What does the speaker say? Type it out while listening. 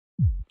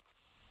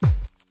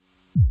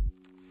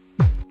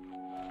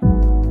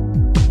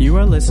You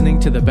are listening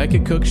to The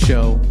Beckett Cook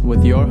Show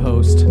with your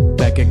host,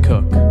 Beckett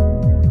Cook.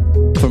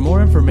 For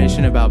more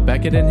information about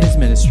Beckett and his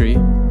ministry,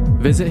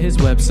 visit his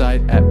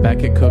website at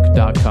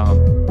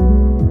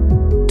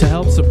beckettcook.com. To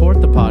help support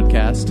the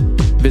podcast,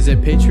 visit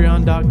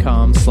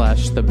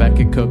patreon.com/The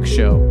Beckett Cook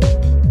Show.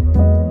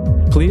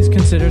 Please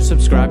consider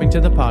subscribing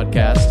to the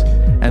podcast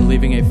and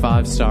leaving a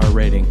 5-star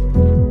rating.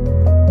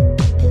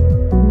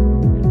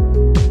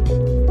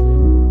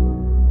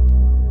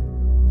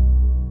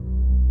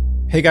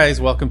 Hey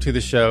guys, welcome to the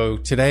show.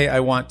 Today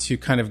I want to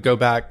kind of go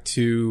back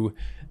to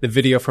the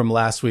video from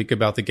last week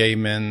about the gay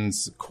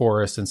men's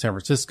chorus in San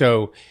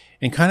Francisco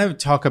and kind of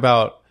talk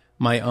about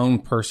my own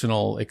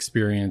personal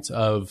experience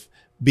of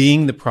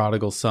being the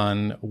prodigal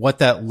son, what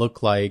that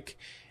looked like,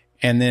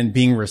 and then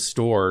being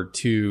restored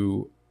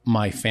to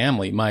my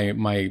family,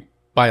 my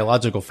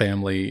biological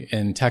family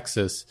in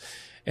Texas,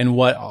 and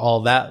what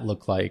all that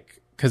looked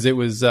like. Because it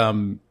was,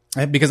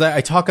 because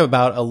I talk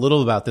about a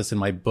little about this in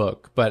my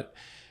book, but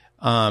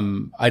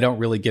I don't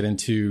really get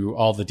into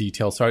all the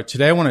details. So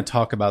today I want to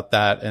talk about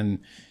that and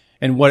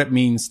what it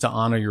means to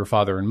honor your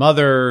father and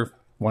mother,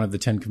 one of the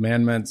 10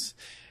 commandments,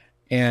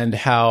 and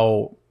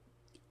how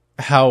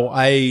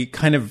I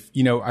kind of,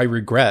 I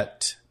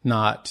regret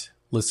not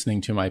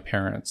listening to my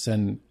parents.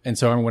 And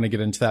so I want to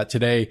get into that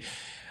today.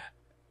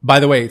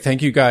 By the way,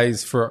 thank you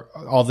guys for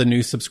all the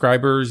new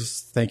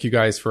subscribers. Thank you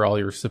guys for all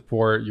your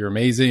support. You're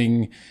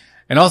amazing.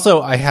 And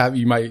also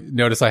you might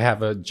notice I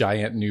have a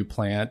giant new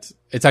plant.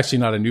 It's actually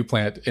not a new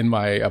plant in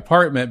my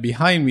apartment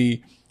behind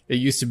me. It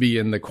used to be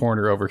in the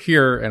corner over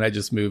here and I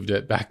just moved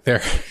it back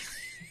there.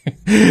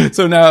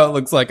 So now it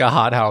looks like a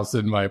hothouse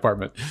in my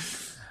apartment.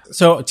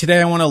 So today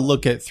I want to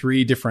look at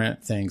 3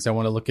 different things. I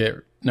want to look at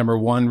number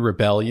 1,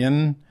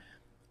 rebellion.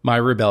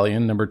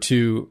 Number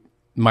 2,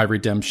 my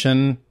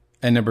redemption.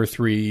 And number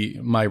 3,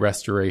 my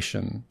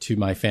restoration to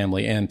my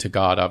family and to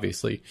God,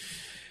 obviously.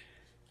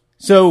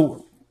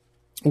 So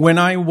when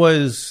I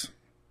was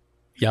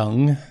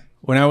young,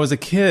 when I was a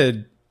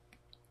kid,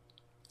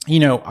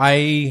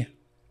 I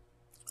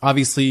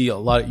obviously a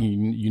lot,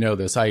 you know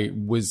this, I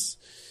was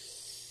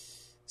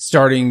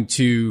starting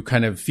to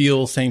kind of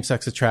feel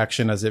same-sex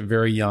attraction as a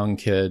very young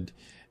kid.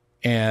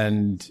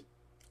 And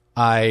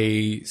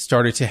I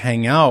started to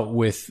hang out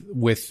with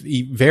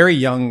very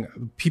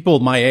young people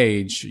my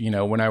age,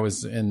 when I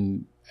was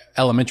in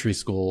elementary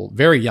school,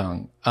 very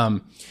young,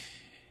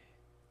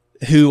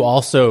 who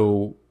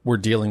also were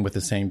dealing with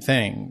the same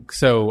thing.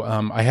 So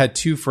I had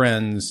 2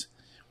 friends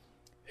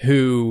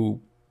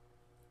who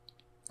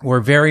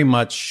were very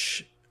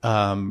much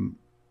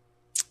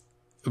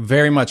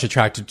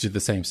attracted to the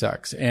same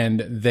sex,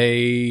 and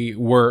they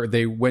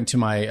went to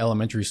my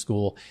elementary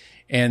school,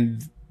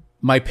 and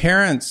my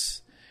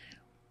parents,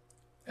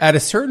 at a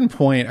certain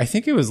point, I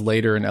think it was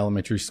later in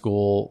elementary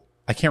school,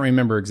 I can't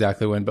remember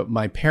exactly when, but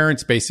my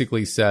parents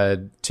basically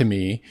said to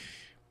me,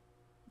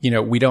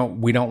 we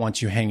don't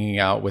want you hanging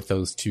out with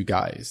those 2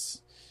 guys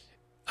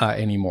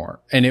anymore.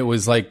 And it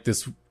was like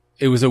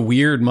it was a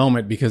weird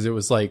moment because it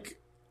was like,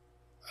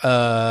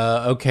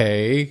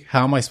 okay,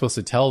 how am I supposed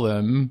to tell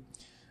them?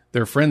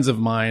 They're friends of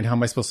mine. How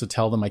am I supposed to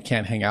tell them I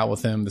can't hang out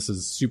with them? This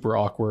is super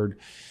awkward.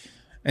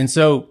 And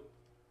so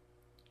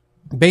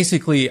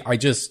basically I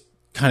just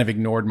kind of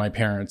ignored my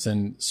parents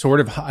and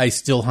I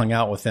still hung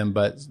out with them,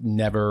 but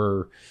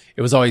never,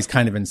 it was always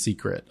kind of in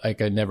secret.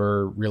 Like I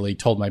never really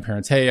told my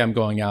parents, hey, I'm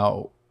going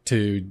out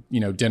to,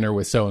 dinner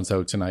with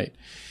so-and-so tonight.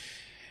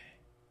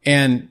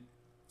 And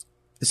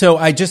so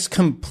I just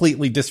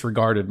completely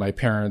disregarded my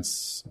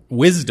parents'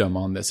 wisdom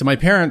on this. And my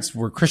parents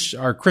were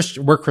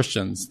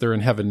Christians. They're in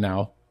heaven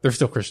now. They're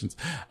still Christians.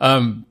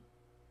 But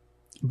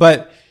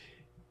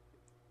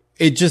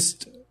I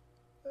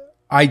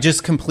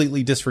just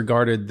completely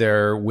disregarded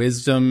their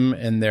wisdom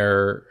and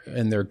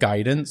their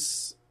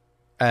guidance.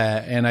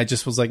 And I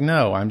just was like,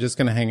 no, I'm just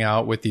going to hang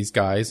out with these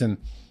guys. And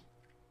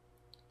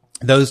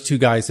those 2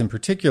 guys in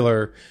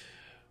particular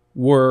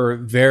were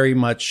very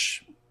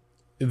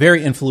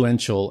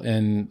influential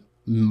in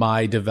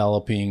my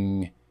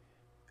developing,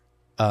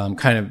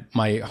 kind of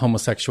my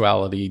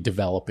homosexuality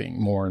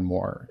developing more and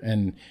more.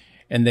 And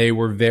they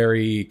were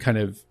very kind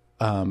of,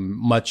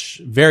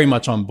 very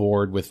much on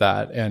board with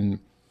that and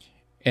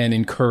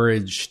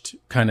encouraged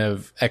kind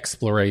of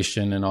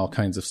exploration and all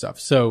kinds of stuff.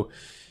 So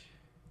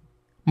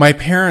my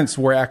parents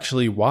were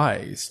actually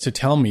wise to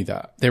tell me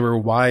that. They were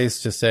wise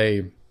to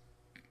say,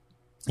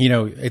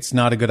 it's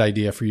not a good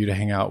idea for you to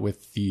hang out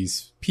with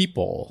these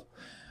people.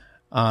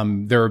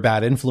 They're a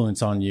bad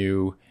influence on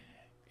you.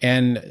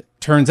 And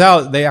turns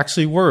out they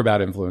actually were a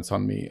bad influence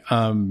on me.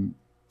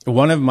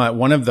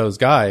 One of those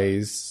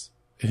guys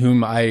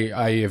whom I'd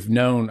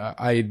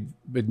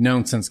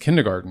known since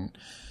kindergarten,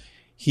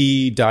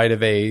 he died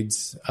of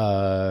AIDS,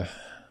 I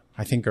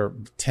think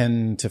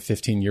 10 to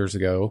 15 years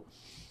ago.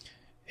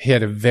 He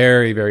had a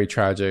very, very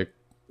tragic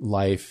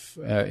life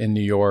in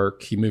New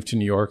York. He moved to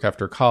New York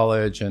after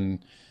college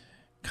and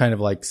kind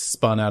of like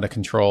spun out of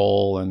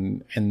control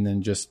and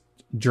then just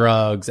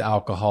drugs,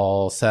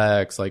 alcohol,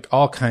 sex, like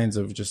all kinds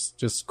of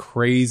just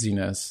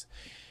craziness.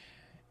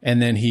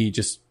 And then he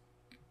just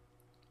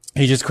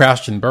he just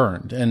crashed and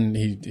burned, and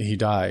he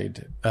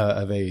died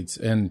of AIDS.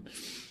 And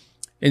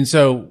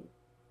so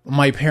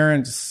my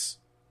parents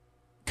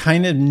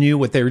kind of knew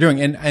what they were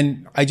doing.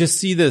 And I just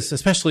see this,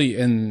 especially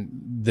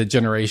in the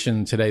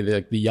generation today,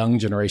 the young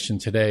generation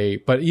today.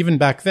 But even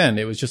back then,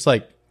 it was just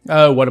like,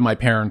 oh, what do my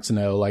parents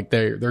know? Like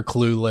they're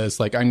clueless.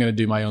 Like, I'm going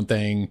to do my own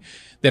thing.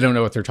 They don't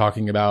know what they're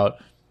talking about.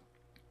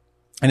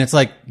 And it's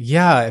like,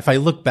 yeah, if I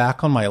look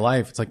back on my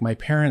life, it's like my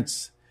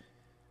parents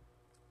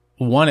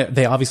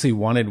they obviously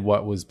wanted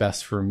what was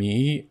best for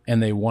me,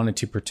 and they wanted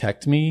to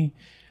protect me.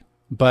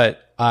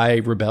 But I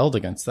rebelled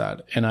against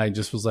that. And I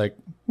just was like,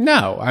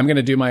 no, I'm going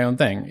to do my own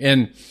thing.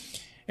 And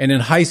in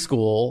high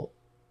school,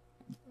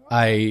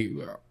 I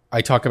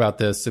talk about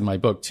this in my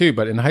book too,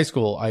 but in high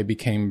school, I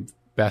became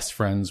best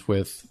friends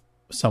with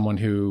someone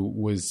who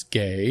was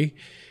gay.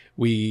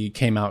 We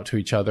came out to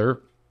each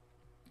other.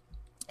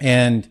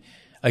 And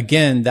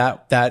again,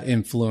 that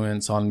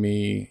influence on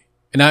me,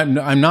 and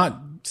I'm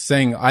not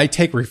saying I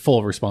take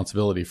full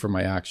responsibility for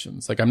my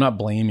actions. Like, I'm not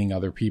blaming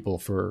other people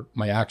for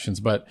my actions,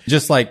 but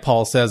just like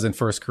Paul says in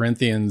 1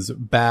 Corinthians,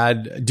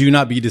 do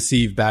not be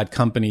deceived, bad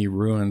company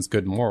ruins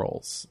good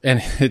morals.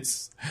 And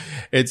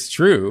it's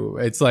true.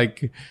 It's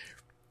like,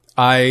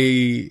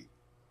 I,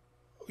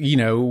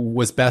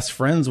 was best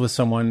friends with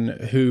someone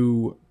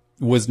who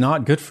was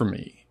not good for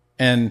me.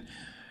 And,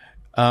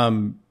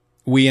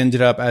 we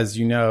ended up, as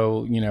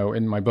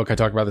in my book, I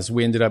talk about this.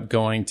 We ended up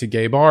going to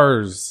gay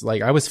bars.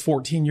 Like, I was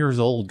 14 years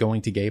old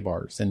going to gay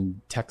bars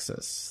in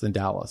Texas, in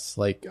Dallas.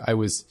 Like, I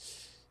was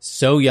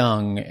so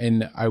young,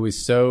 and I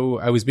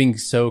was being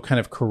so kind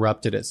of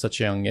corrupted at such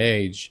a young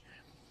age.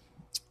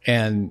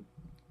 And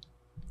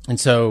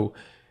so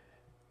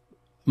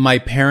my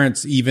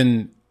parents,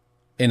 even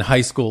in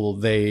high school,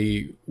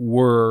 they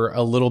were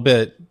a little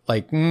bit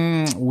like,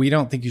 we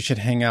don't think you should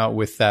hang out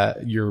with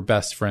your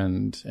best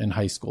friend in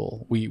high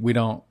school. We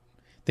don't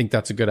think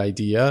that's a good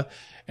idea.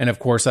 And of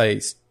course, I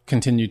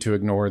continued to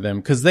ignore them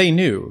because they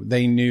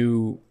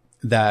knew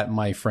that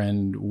my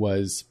friend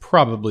was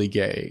probably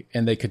gay,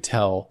 and they could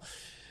tell.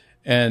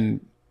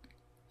 And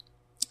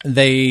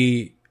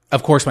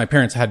of course, my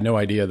parents had no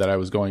idea that I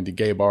was going to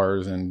gay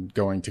bars and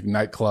going to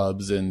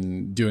nightclubs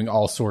and doing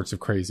all sorts of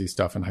crazy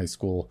stuff in high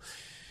school.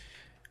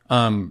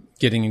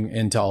 Getting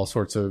into all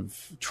sorts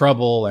of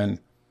trouble, and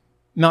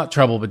not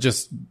trouble, but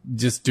just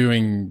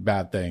doing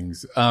bad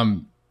things.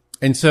 And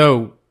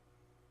so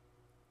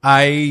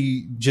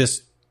I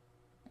just,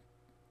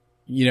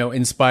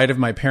 in spite of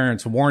my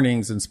parents'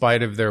 warnings, in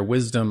spite of their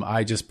wisdom,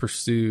 I just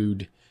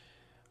pursued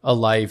a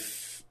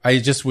life. I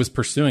just was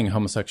pursuing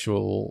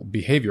homosexual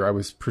behavior. I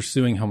was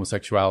pursuing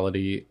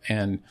homosexuality,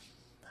 and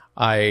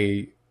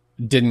I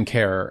didn't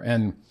care.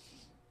 And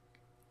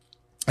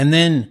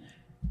then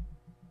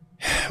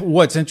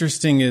what's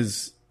interesting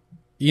is,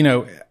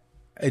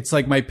 it's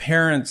like my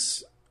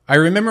parents, I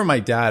remember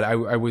my dad,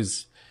 I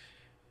was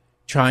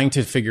trying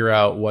to figure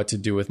out what to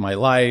do with my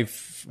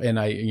life. And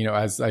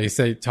as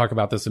I talk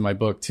about this in my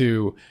book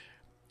too,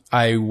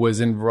 I was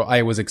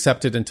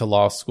accepted into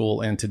law school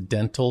and to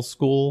dental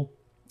school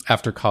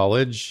after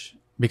college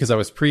because I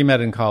was pre-med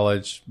in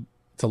college.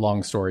 It's a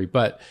long story,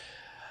 but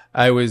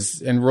I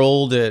was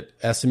enrolled at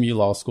SMU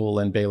Law School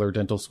and Baylor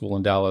Dental School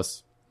in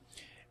Dallas.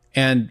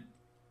 And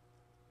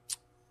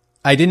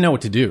I didn't know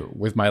what to do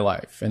with my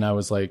life. And I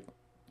was like,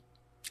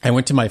 I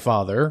went to my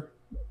father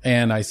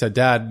and I said,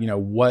 Dad,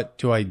 what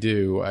do I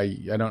do? I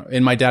don't,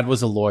 and my dad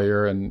was a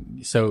lawyer.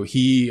 And so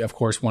he, of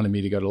course, wanted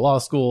me to go to law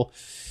school.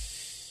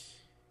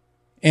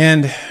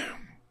 And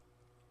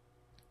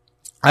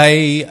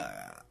I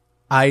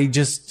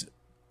just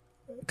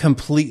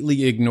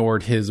completely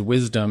ignored his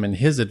wisdom and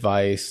his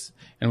advice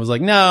and was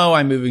like, no,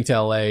 I'm moving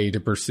to LA to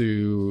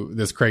pursue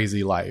this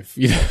crazy life.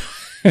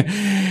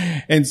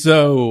 And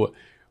so,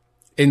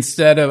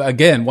 instead of,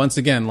 once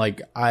again,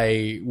 like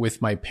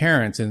with my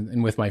parents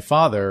and with my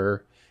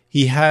father,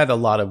 he had a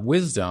lot of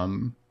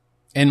wisdom.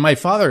 And my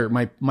father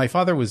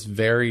was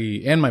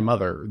very, and my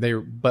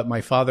mother, but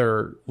my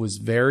father was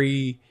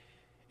very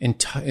in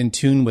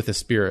tune with the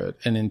Spirit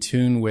and in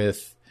tune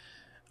with,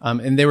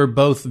 and they were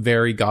both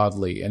very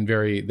godly and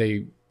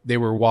they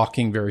were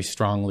walking very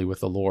strongly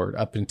with the Lord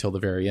up until the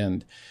very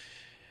end.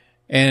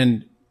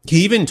 And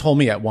he even told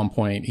me at one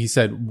point, he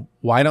said,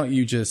 why don't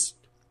you just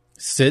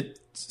sit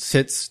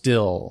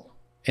still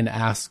and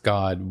ask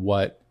God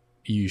what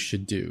you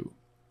should do?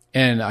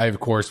 And I, of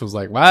course, was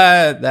like,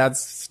 what?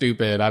 That's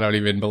stupid. I don't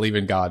even believe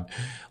in God.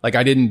 Like,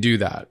 I didn't do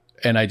that.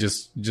 And I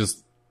just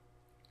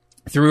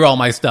threw all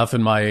my stuff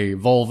in my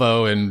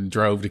Volvo and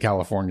drove to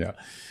California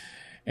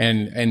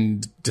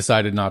and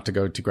decided not to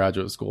go to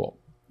graduate school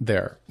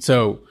there.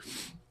 So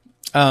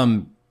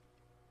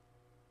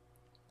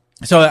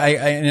I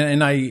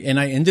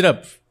ended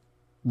up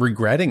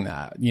regretting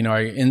that.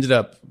 I ended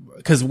up,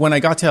 because when I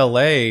got to LA,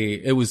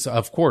 it was,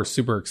 of course,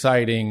 super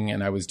exciting.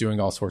 And I was doing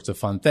all sorts of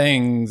fun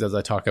things, as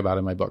I talk about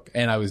in my book.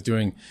 And I was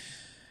doing,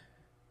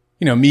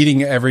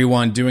 meeting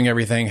everyone, doing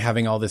everything,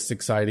 having all this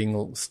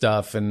exciting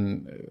stuff.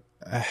 And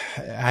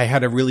I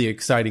had a really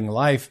exciting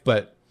life.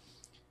 But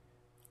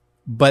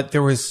but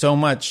there was so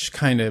much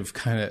kind of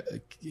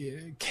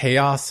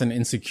chaos and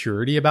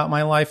insecurity about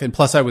my life. And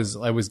plus I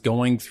was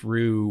going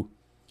through,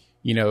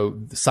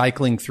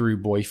 cycling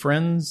through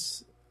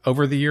boyfriends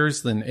over the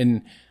years.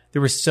 And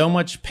there was so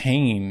much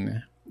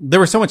pain. There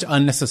was so much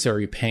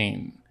unnecessary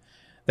pain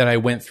that I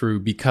went through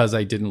because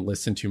I didn't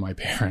listen to my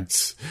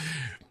parents.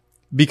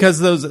 Because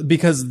those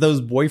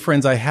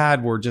boyfriends I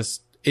had were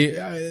just,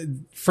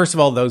 first of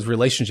all, those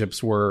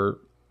relationships were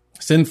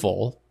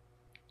sinful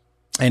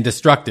and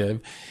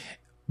destructive,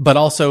 but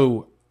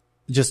also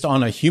just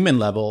on a human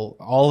level,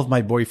 all of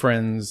my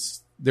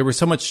boyfriends, there was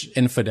so much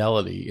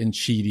infidelity and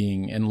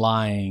cheating and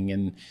lying,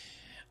 and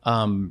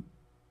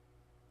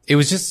it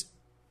was just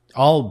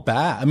all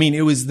bad. I mean,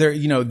 it was there,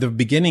 the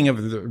beginning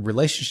of the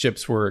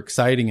relationships were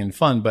exciting and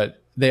fun,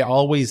 but they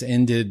always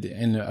ended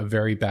in a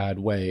very bad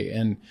way.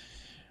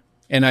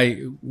 And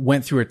I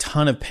went through a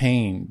ton of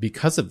pain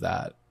because of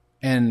that.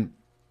 And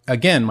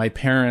again, my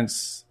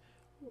parents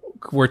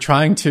were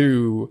trying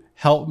to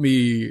help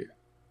me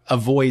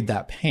avoid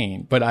that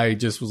pain, but I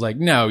just was like,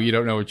 no, you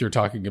don't know what you're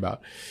talking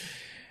about.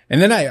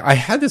 And then I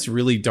had this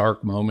really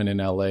dark moment in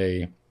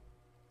LA.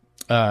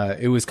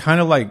 It was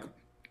kind of like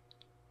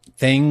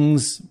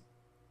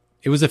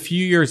it was a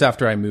few years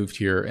after I moved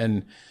here,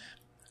 and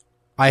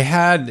I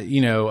had,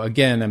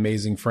 again,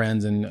 amazing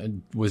friends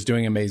and was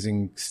doing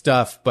amazing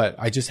stuff, but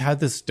I just had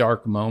this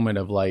dark moment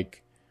of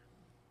like,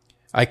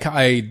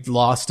 I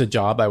lost a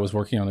job. I was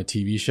working on a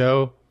TV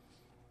show,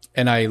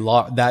 and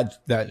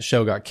that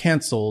show got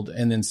canceled.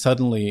 And then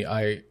suddenly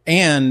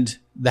and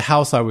the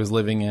house I was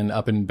living in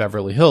up in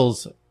Beverly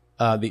Hills,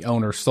 the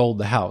owner sold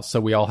the house.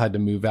 So we all had to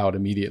move out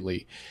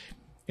immediately.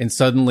 And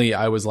suddenly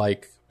I was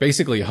like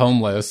basically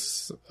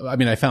homeless. I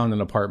mean, I found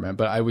an apartment,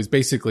 but I was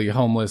basically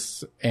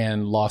homeless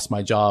and lost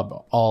my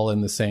job all at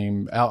the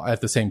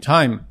same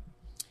time.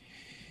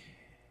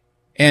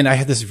 And I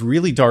had this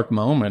really dark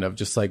moment of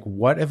just like,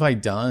 what have I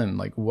done?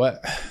 Like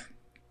what?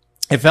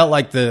 It felt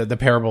like the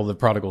parable of the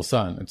prodigal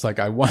son. It's like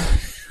I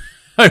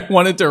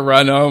wanted to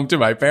run home to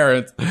my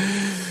parents'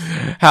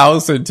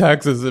 house in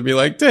Texas and be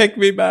like, take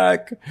me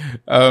back.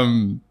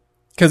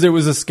 Cause it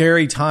was a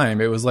scary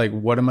time. It was like,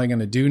 what am I going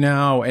to do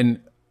now?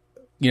 And,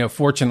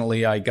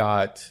 fortunately I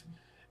got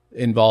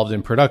involved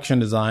in production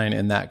design,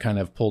 and that kind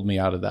of pulled me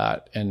out of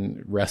that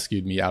and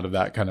rescued me out of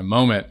that kind of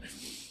moment.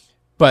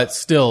 But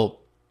still,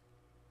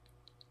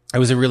 it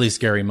was a really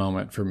scary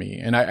moment for me.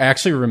 And I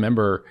actually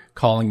remember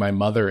calling my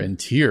mother in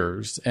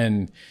tears,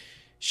 and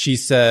she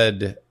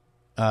said,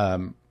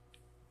 oh,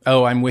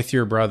 I'm with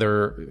your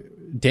brother,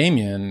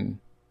 Damien.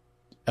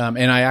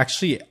 And I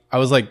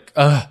was like,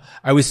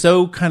 I was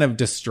so kind of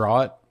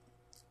distraught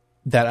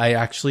that I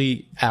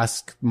actually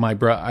asked my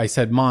brother, I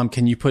said, Mom,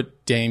 can you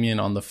put Damien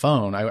on the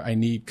phone? I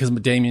need, cause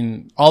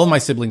Damien, all of my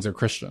siblings are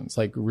Christians,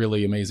 like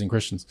really amazing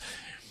Christians.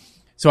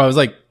 So I was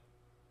like,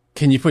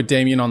 can you put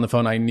Damien on the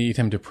phone? I need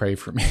him to pray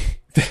for me.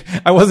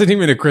 I wasn't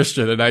even a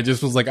Christian, and I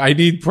just was like, I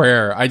need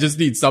prayer. I just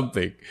need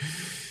something.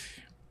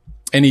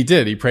 And he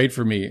did. He prayed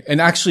for me. And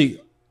actually,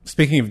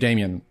 speaking of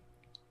Damien,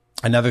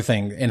 another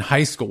thing, in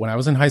high school, when I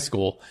was in high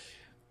school,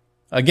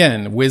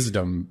 again,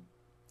 wisdom.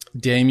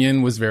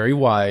 Damien was very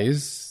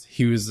wise.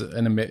 He was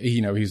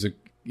he's an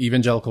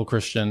evangelical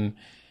Christian.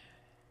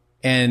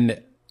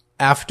 And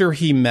after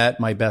he met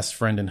my best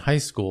friend in high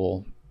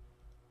school,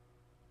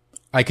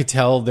 I could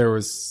tell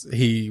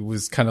he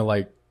was kind of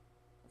like,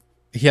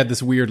 he had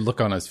this weird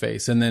look on his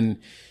face. And then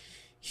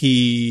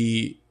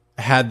he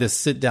had this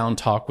sit down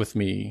talk with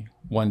me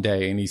one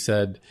day, and he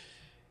said,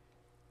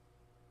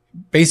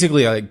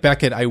 basically, like,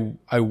 Beckett,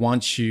 I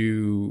want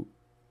you,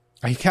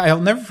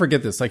 I'll never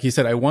forget this. Like he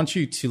said, I want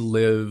you to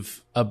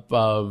live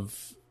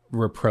above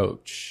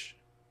reproach.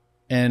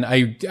 And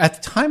at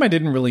the time, I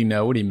didn't really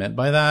know what he meant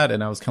by that.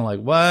 And I was kind of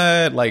like,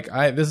 what?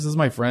 Like, this is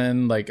my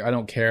friend. Like, I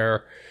don't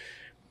care.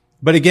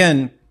 But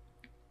again,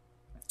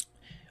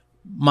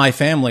 my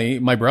family,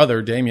 my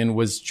brother, Damien,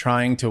 was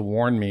trying to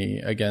warn me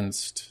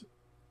against,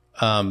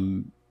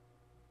 going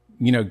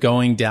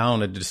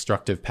down a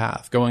destructive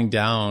path, going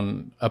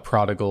down a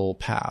prodigal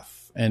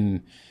path.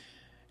 And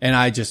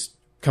I just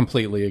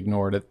completely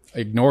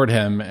ignored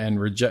him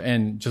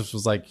and just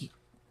was like,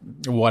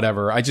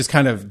 whatever. I just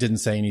kind of didn't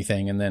say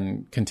anything, and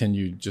then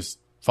continued just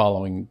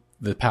following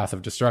the path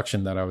of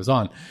destruction that I was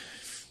on.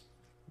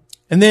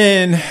 And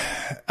then,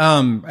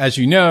 as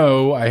you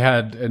know, I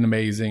had an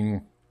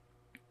amazing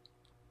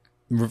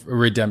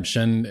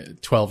redemption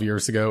 12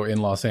 years ago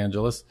in Los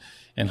Angeles,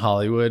 in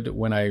Hollywood,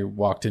 when I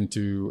walked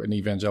into an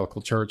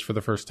evangelical church for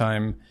the first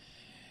time.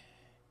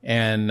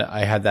 And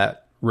I had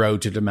that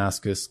road to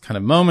Damascus kind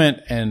of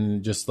moment,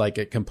 and just like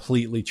it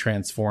completely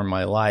transformed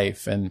my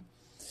life.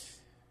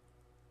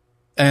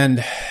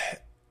 And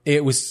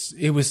it was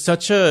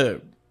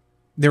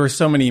there were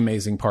so many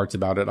amazing parts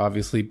about it,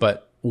 obviously,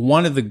 but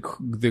one of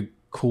the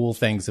cool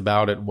things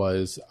about it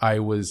was I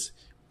was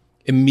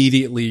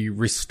immediately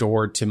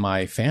restored to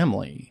my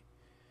family,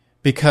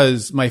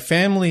 because my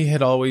family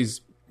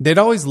they'd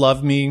always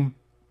loved me,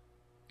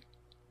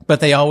 but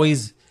they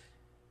always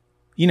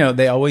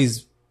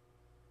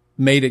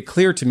made it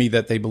clear to me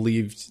that they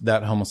believed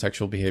that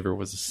homosexual behavior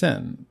was a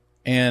sin.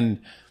 And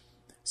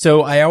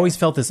so I always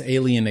felt this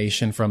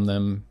alienation from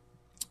them.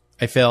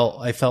 I felt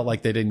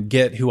like they didn't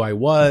get who I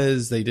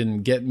was. They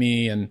didn't get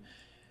me.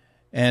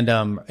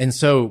 And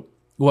so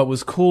what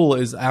was cool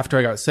is after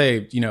I got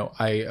saved,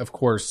 I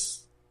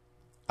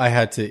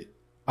had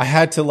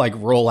to like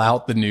roll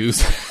out the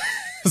news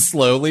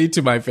slowly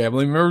to my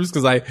family members,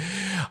 because I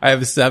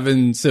have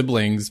 7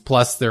 siblings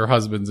plus their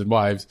husbands and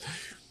wives.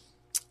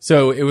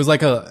 So it was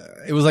like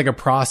a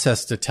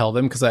process to tell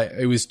them, because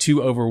it was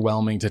too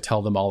overwhelming to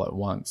tell them all at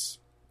once.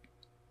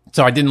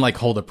 So I didn't like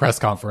hold a press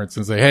conference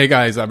and say, "Hey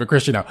guys, I'm a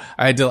Christian now."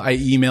 I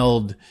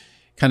emailed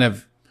kind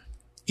of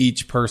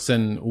each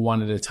person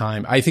one at a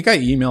time. I think I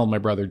emailed my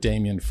brother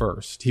Damien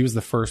first. He was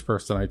the first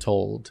person I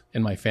told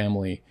in my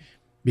family,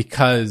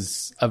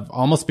 because of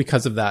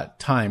that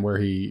time where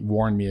he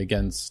warned me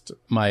against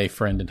my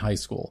friend in high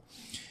school.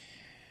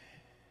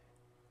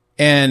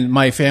 And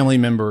my family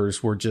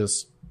members were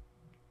just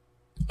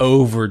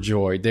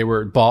overjoyed. They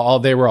were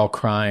all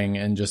crying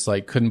and just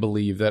like couldn't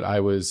believe that I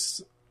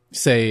was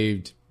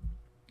saved.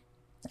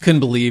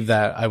 Couldn't believe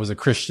that I was a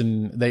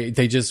Christian.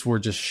 They just were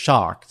just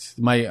shocked.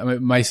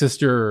 My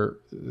sister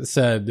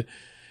said,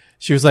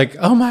 she was like,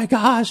 "Oh my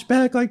gosh,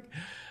 Beck, like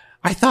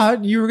I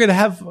thought you were going to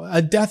have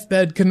a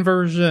deathbed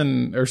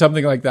conversion," or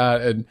something like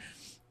that. And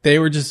they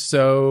were just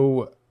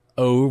so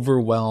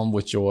overwhelmed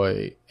with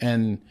joy,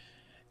 and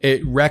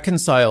it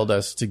reconciled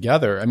us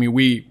together. I mean,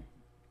 we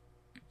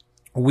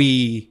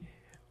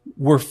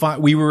were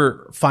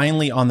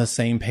finally on the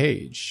same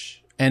page.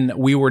 And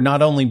we were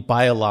not only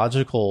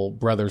biological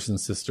brothers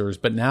and sisters,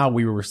 but now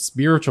we were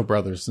spiritual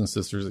brothers and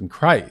sisters in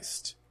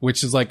Christ,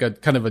 which is like a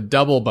kind of a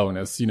double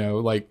bonus,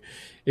 like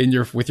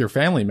with your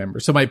family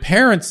members. So my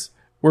parents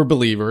were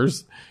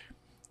believers,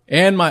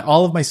 and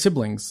all of my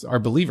siblings are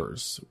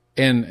believers.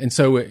 And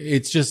so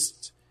it's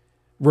just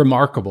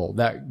remarkable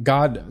that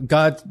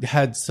God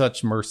had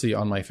such mercy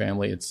on my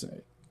family. It's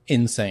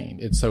insane.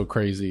 It's so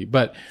crazy.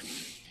 But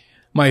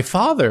my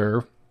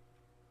father,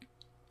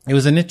 it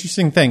was an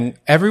interesting thing.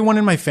 Everyone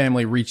in my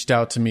family reached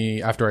out to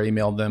me after I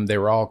emailed them. They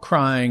were all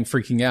crying,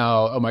 freaking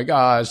out. "Oh my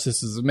gosh,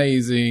 this is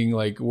amazing."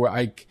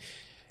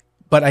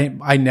 But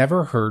I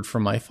never heard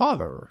from my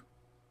father.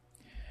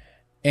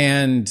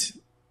 And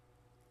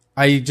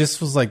I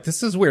just was like,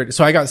 this is weird.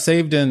 So I got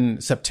saved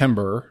in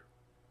September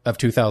of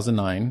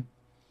 2009.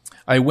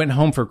 I went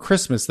home for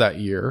Christmas that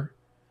year.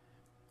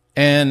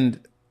 And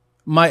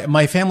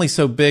my family's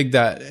so big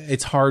that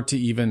it's hard to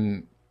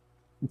even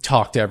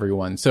talk to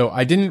everyone. So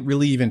I didn't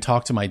really even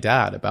talk to my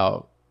dad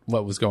about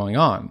what was going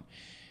on.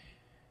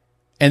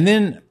 And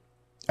then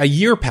a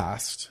year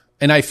passed,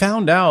 and I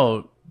found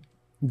out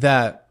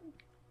that,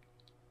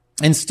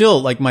 and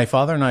still, like, my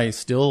father and I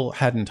still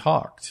hadn't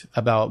talked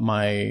about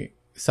my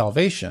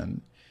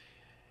salvation,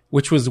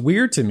 which was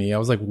weird to me. I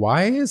was like,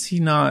 why is he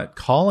not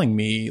calling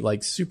me,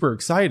 like, super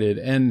excited?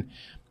 And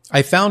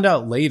I found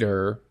out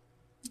later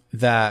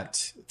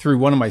that through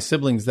one of my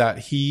siblings that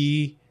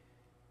he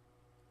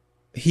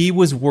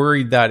was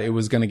worried that it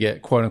was going to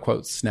get quote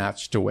unquote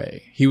snatched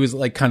away. He was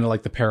like kind of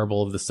like the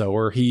parable of the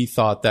sower. He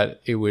thought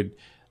that it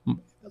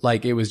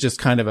was just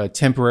kind of a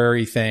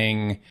temporary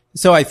thing.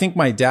 So I think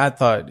my dad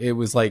thought it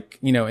was like,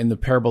 in the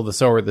parable of the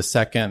sower, the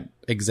second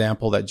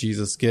example that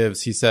Jesus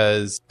gives, he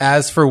says,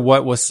 "As for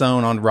what was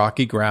sown on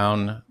rocky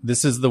ground,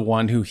 this is the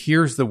one who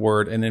hears the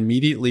word and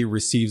immediately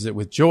receives it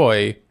with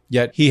joy.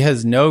 Yet he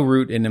has no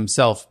root in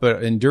himself,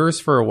 but endures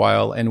for a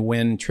while. And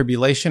when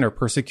tribulation or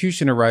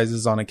persecution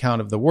arises on account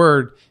of the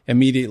word,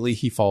 immediately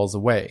he falls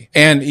away."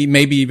 And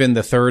maybe even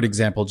the third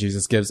example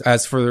Jesus gives,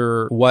 "As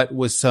for what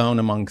was sown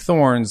among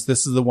thorns,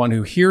 this is the one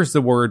who hears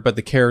the word, but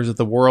the cares of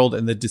the world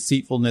and the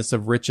deceitfulness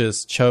of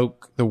riches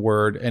choke the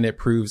word, and it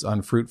proves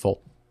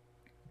unfruitful."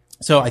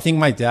 So I think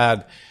my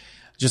dad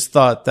just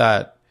thought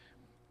that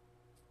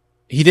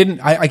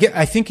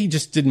I think he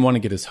just didn't want to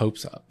get his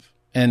hopes up.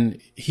 And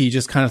he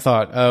just kind of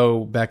thought,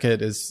 "Oh,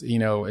 Beckett is,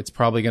 it's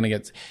probably going to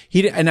get,"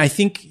 and I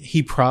think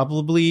he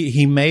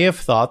may have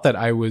thought that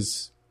I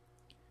was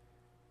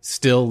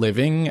still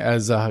living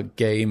as a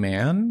gay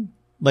man.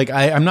 Like,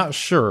 I'm not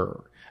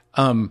sure.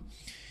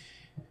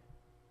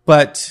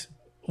 But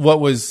what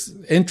was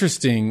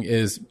interesting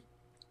is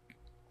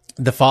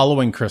the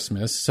following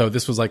Christmas. So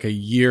this was like a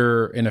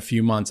year and a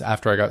few months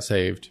after I got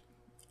saved.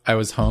 I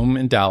was home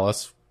in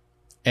Dallas,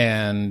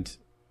 and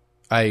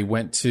I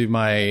went to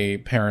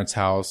my parents'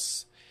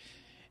 house,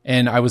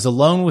 and I was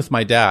alone with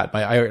my dad.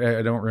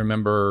 I don't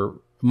remember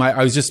it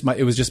was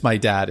just my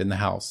dad in the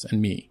house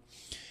and me.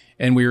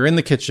 And we were in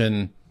the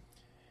kitchen,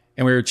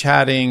 and we were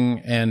chatting,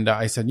 and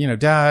I said,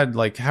 "Dad,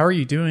 like, how are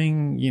you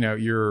doing?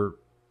 You're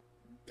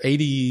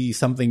 80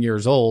 something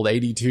years old,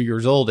 82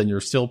 years old, and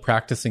you're still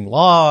practicing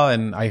law.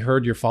 And I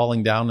heard you're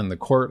falling down in the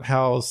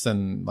courthouse."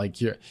 And like,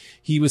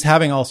 he was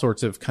having all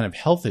sorts of kind of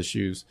health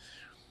issues.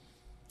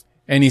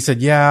 And he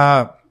said,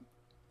 "Yeah,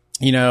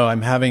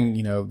 I'm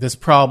having, this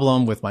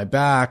problem with my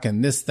back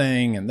and this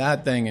thing and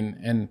that thing."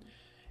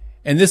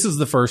 And this is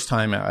the first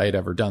time I'd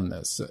ever done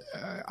this.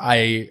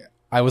 I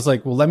was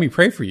like, "Well, let me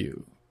pray for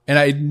you." and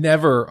I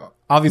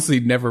obviously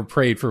never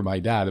prayed for my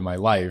dad in my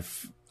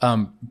life.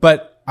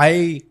 But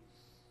I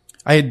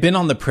had been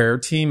on the prayer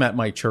team at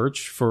my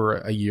church for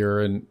a year.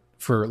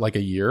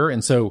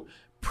 And so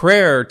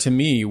prayer to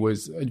me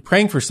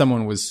praying for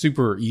someone was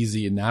super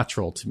easy and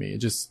natural to me.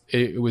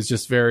 It was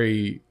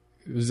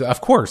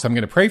of course, I'm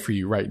going to pray for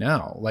you right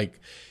now. Like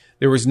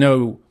there was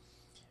no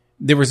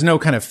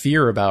kind of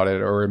fear about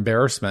it or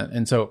embarrassment.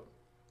 And so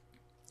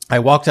I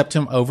walked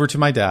over to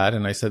my dad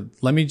and I said,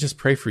 let me just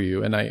pray for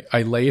you. And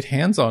I laid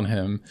hands on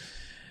him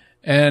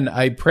and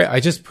I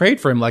just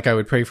prayed for him like I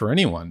would pray for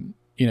anyone,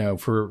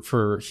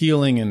 for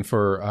healing and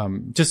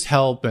for, just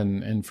help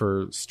and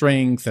for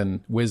strength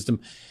and wisdom.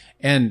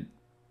 And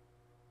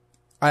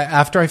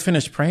after I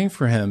finished praying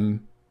for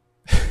him,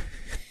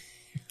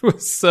 it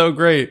was so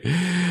great.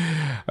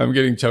 I'm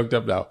getting choked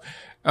up now.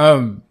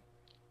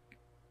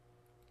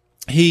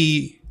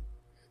 His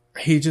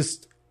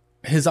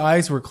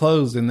eyes were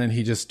closed and then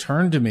he just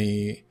turned to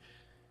me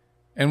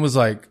and was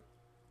like,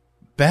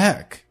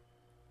 Beck,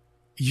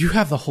 you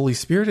have the Holy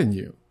Spirit in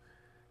you.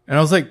 And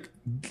I was like,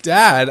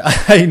 Dad,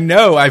 I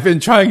know, I've been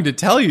trying to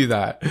tell you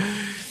that.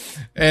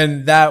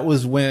 And that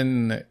was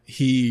when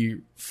he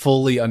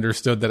fully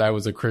understood that I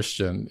was a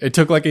Christian. It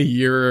took like a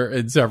year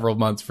and several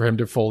months for him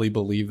to fully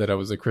believe that I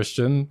was a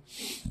Christian.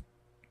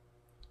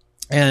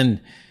 And,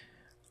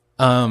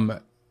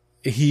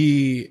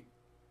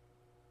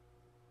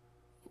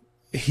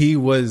 he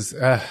was,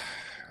 I'm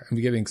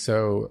getting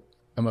so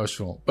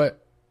emotional,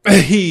 but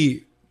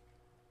he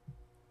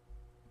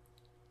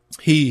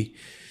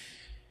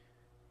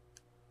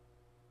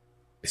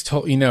is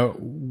told,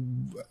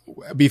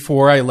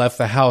 before I left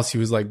the house, he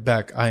was like,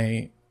 Beck,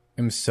 I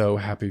am so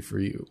happy for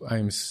you. I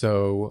am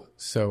so,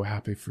 so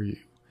happy for you.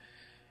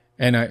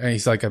 And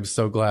he's like, I'm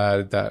so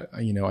glad that,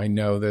 I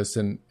know this.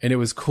 And it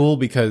was cool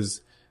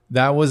because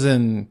I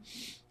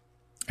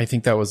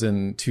think that was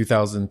in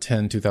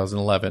 2010,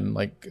 2011,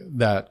 like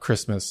that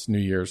Christmas, New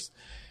Year's.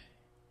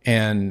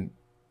 And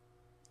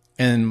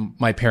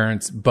my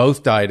parents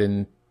both died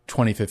in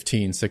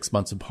 2015, 6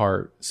 months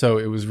apart. So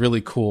it was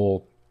really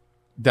cool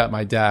that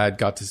my dad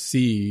got to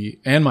see,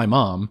 and my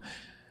mom,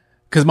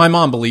 because my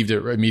mom believed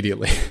it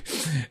immediately,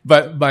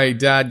 but my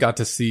dad got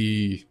to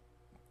see,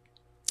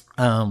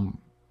 that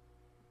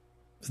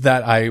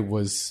I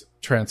was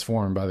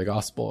transformed by the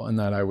gospel and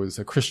that I was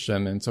a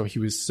Christian. And so he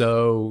was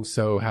so,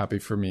 so happy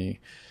for me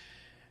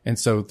and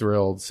so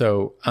thrilled.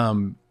 So,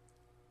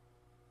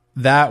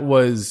 that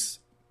was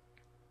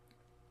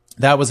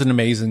an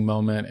amazing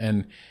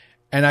moment.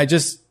 And I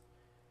just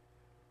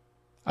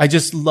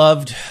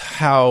loved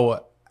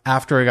how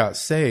after I got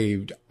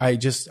saved, I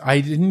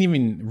didn't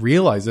even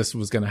realize this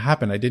was going to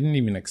happen. I didn't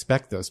even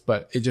expect this,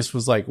 but it just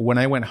was like when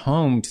I went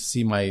home to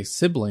see my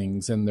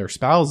siblings and their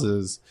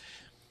spouses,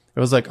 it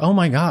was like, oh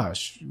my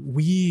gosh,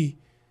 we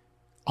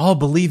all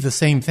believe the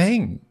same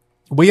thing.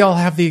 We all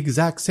have the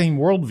exact same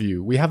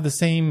worldview. We have the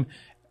same,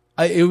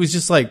 it was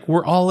just like,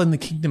 we're all in the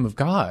kingdom of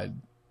God.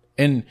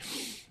 And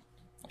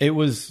it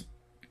was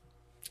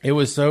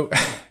so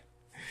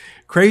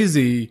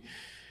crazy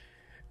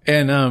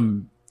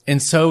and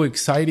so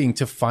exciting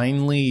to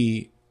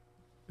finally,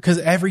 because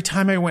every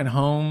time I went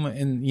home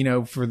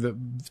and, for the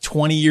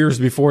 20 years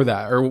before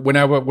that, or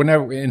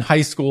whenever in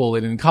high school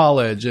and in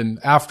college and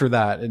after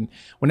that, and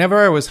whenever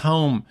I was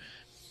home,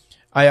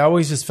 I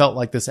always just felt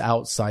like this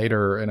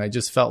outsider. And I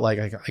just felt like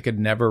I could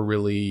never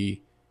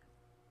really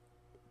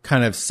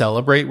kind of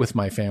celebrate with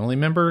my family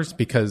members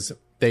because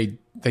they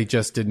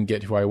just didn't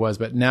get who I was.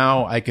 But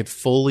now I could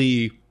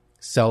fully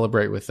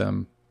celebrate with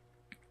them.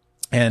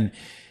 And,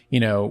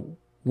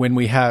 when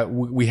we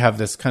have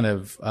this kind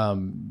of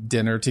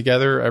dinner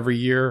together every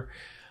year,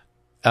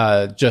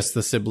 just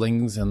the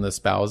siblings and the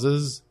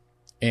spouses,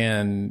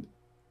 and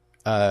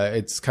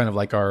it's kind of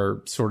like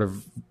our sort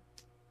of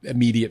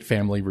immediate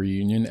family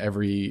reunion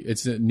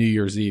it's New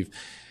Year's Eve.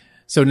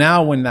 So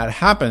now when that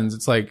happens,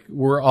 it's like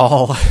we're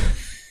all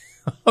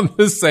on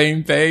the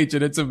same page,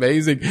 and it's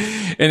amazing.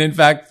 And in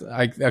fact,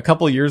 a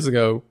couple of years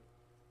ago,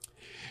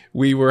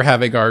 we were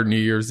having our New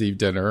Year's Eve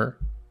dinner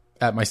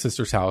at my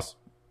sister's house.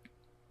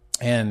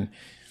 And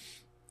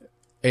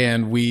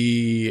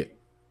we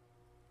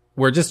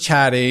were just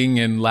chatting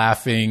and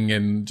laughing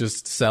and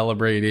just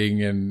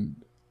celebrating and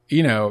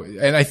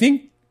I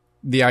think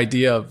the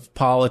idea of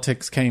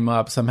politics came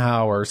up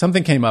somehow, or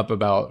something came up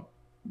about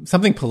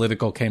something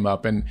political came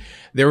up, and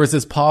there was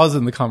this pause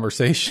in the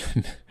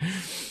conversation.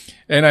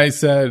 And I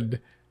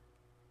said,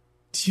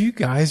 do you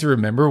guys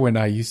remember when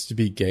I used to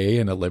be gay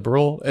and a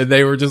liberal? And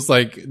they were just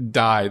like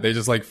died. They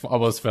just like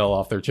almost fell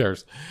off their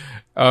chairs.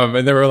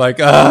 And they were like,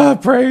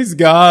 praise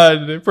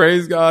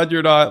God,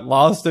 you're not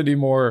lost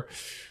anymore.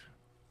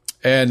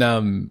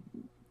 And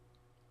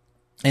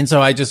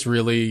so I just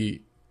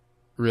really,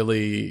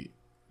 really,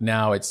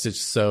 now it's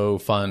just so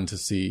fun to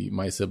see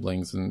my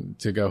siblings and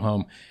to go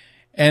home.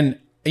 And,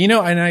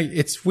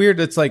 it's weird.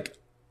 It's like,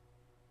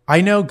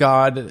 I know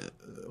God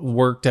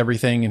worked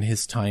everything in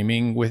his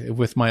timing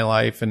with my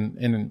life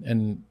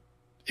and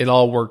it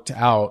all worked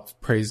out,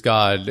 praise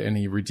God. And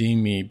he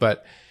redeemed me.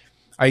 But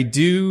I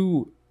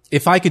do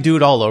if I could do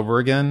it all over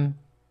again,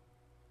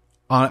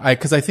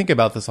 because I think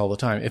about this all the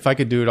time. If I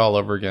could do it all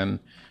over again,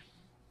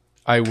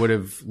 I would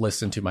have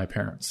listened to my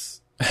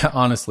parents.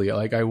 Honestly,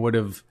 like I would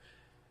have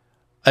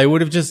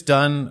listened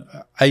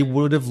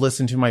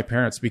to my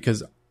parents,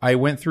 because I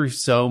went through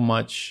so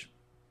much,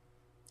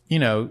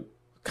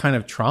 kind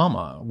of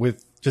trauma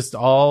with just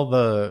all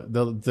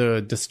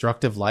the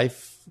destructive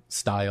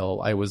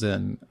lifestyle I was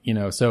in,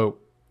 so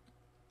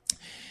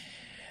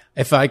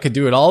if I could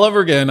do it all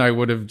over again, I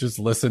would have just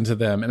listened to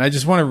them. And I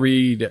just want to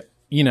read,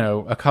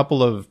 a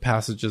couple of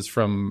passages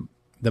from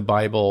the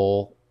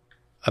Bible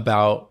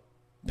about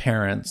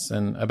parents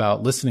and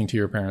about listening to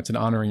your parents and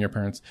honoring your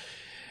parents.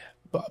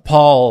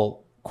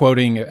 Paul,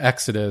 quoting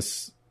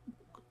Exodus,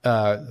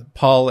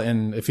 Paul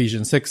in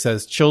Ephesians 6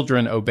 says,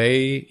 "Children,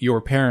 obey your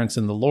parents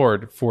in the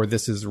Lord, for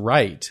this is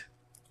right.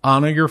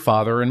 Honor your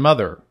father and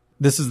mother.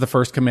 This is the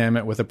first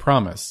commandment with a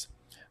promise,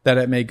 that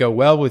it may go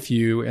well with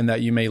you and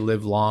that you may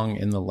live long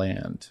in the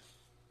land."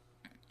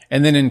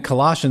 And then in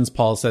Colossians,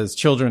 Paul says,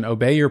 "Children,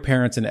 obey your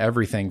parents in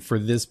everything, for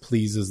this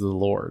pleases the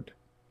Lord."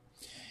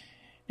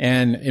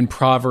 And in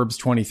Proverbs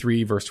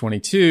 23, verse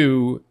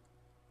 22,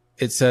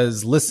 it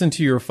says, "Listen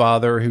to your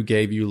father who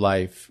gave you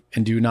life,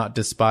 and do not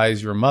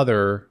despise your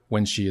mother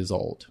when she is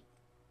old."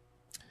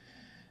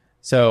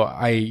 So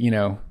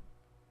I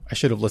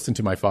should have listened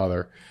to my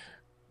father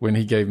when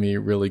he gave me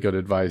really good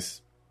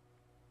advice.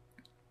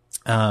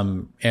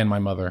 And my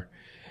mother.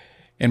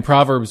 In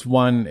Proverbs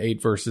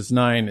 1:8 verses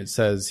 9, it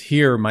says,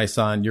 "Hear, my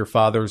son, your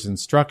father's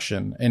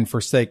instruction, and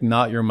forsake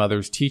not your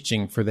mother's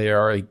teaching, for they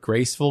are a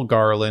graceful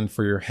garland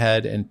for your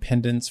head and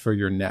pendants for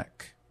your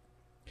neck."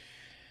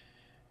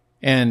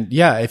 And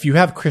yeah, if you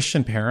have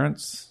Christian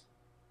parents,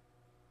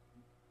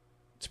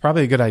 it's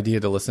probably a good idea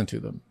to listen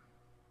to them,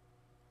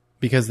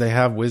 because they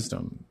have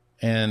wisdom.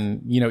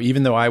 And,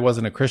 even though I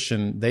wasn't a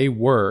Christian, they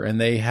were,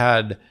 and they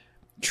had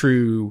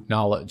true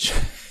knowledge.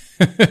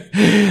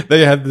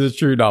 They had the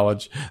true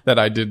knowledge that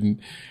I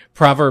didn't.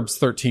 Proverbs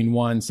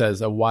 13:1 says,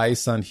 "A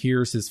wise son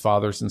hears his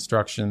father's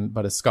instruction,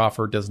 but a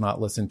scoffer does not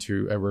listen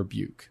to a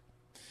rebuke."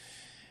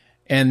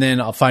 And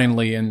then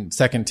finally in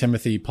 2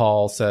 Timothy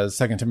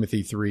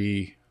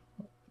 3,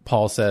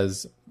 Paul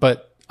says,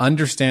 "But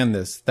understand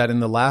this, that in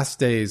the last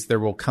days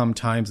there will come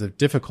times of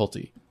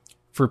difficulty,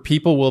 for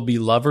people will be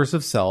lovers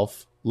of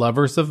self,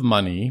 lovers of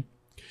money,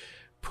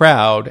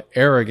 proud,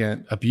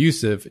 arrogant,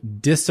 abusive,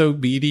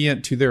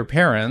 disobedient to their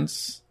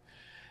parents,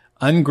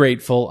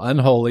 ungrateful,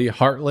 unholy,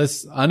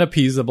 heartless,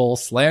 unappeasable,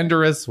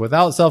 slanderous,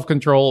 without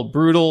self-control,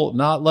 brutal,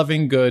 not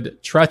loving good,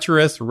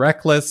 treacherous,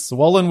 reckless,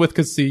 swollen with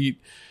conceit,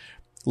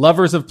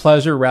 lovers of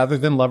pleasure rather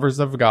than lovers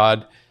of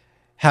God,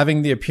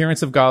 having the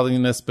appearance of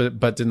godliness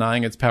but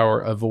denying its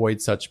power.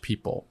 Avoid such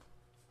people."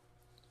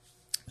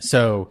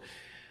 So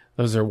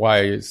those are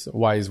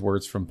wise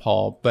words from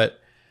Paul. But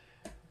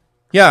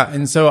yeah,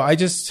 and so I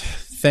just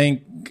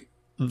thank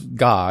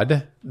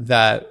God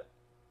that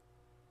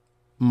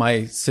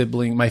my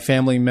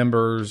family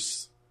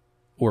members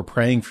were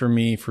praying for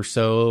me for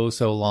so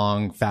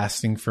long,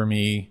 fasting for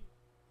me.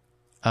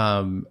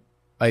 I'm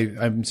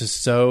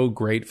just so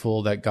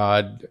grateful that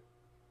God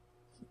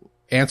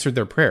answered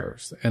their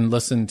prayers and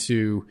listened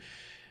to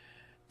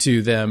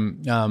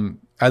them.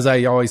 As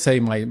I always say,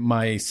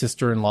 my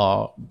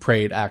sister-in-law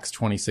prayed Acts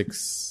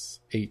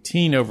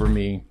 26:18 over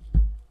me.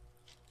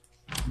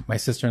 My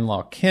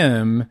sister-in-law,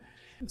 Kim.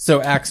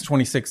 So Acts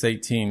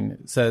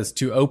 26:18 says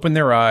to open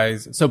their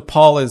eyes. So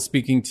Paul is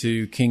speaking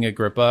to King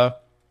Agrippa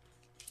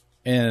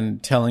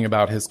and telling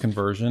about his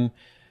conversion.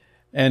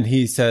 And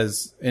he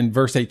says, in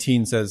verse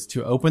 18 says,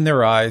 to open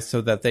their eyes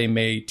so that they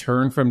may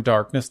turn from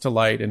darkness to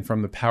light and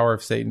from the power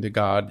of Satan to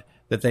God,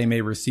 that they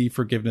may receive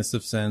forgiveness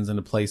of sins and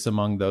a place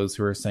among those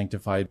who are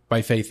sanctified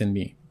by faith in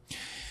me.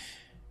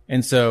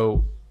 And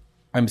so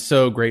I'm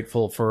so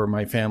grateful for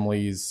my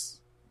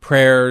family's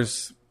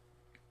prayers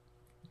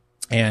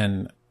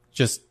and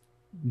just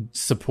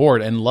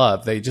support and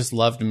love. They just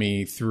loved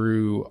me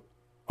through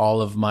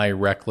all of my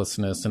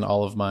recklessness and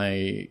all of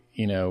my,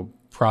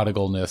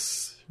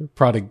 prodigalness,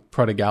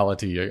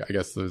 prodigality, I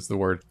guess is the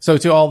word. So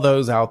to all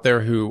those out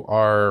there who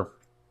are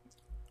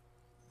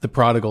the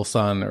prodigal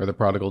son or the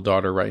prodigal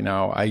daughter right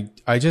now,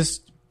 I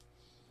just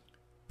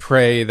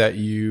pray that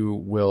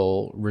you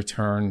will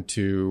return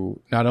to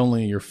not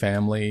only your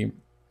family,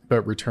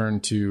 but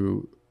return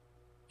to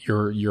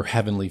your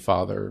heavenly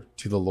Father,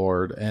 to the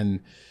Lord.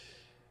 And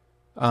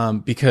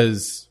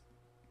because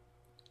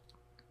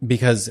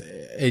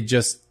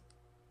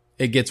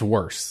it gets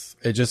worse.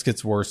 It just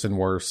gets worse and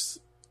worse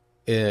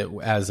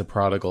as a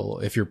prodigal.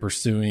 If you're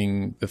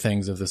pursuing the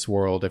things of this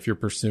world, if you're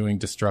pursuing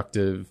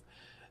destructive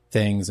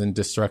things and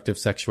destructive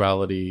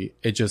sexuality,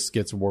 it just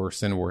gets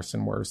worse and worse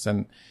and worse.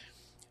 And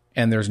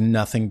there's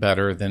nothing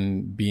better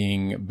than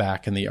being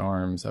back in the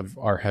arms of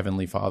our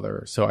Heavenly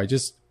Father. So I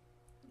just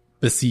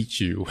beseech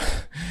you,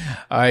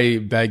 I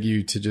beg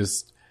you to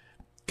just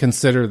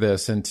consider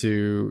this and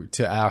to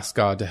ask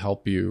God to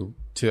help you,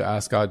 to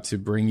ask God to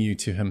bring you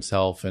to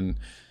Himself and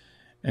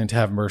to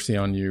have mercy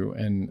on you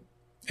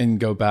and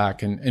go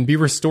back and be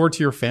restored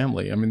to your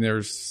family. I mean,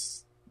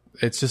 there's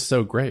it's just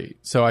so great.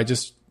 So I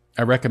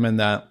recommend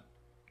that.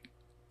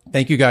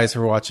 Thank you guys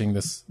for watching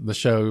the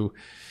show,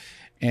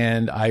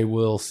 and I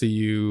will see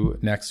you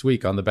next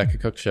week on the Becca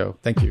Cook Show.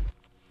 Thank you.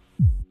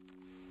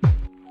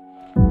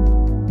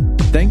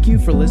 Thank you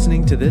for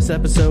listening to this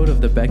episode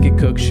of the Beckett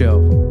Cook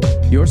Show.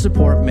 Your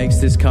support makes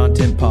this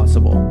content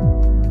possible.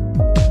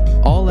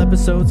 All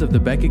episodes of the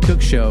Beckett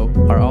Cook Show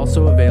are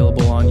also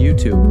available on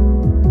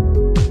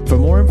YouTube. For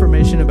more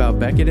information about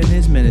Beckett and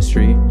his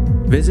ministry,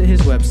 visit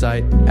his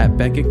website at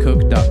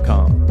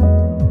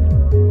beckettcook.com.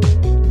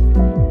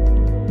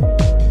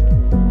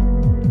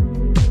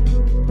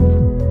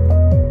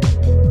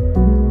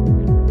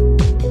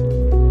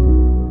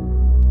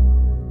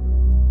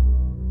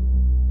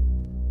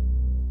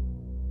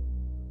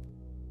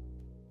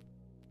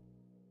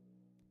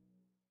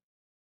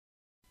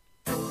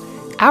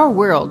 Our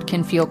world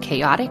can feel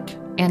chaotic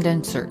and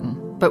uncertain,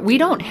 but we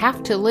don't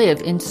have to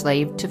live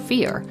enslaved to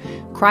fear.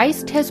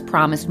 Christ has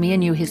promised me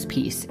and you his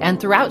peace, and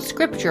throughout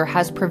Scripture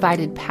has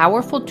provided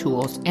powerful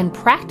tools and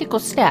practical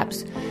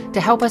steps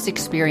to help us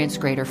experience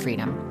greater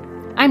freedom.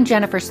 I'm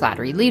Jennifer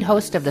Slattery, lead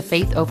host of the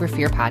Faith Over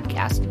Fear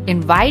podcast,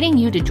 inviting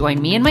you to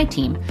join me and my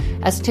team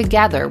as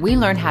together we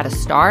learn how to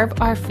starve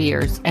our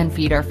fears and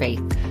feed our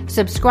faith.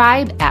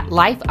 Subscribe at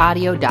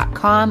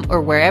lifeaudio.com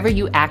or wherever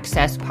you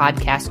access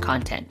podcast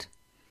content.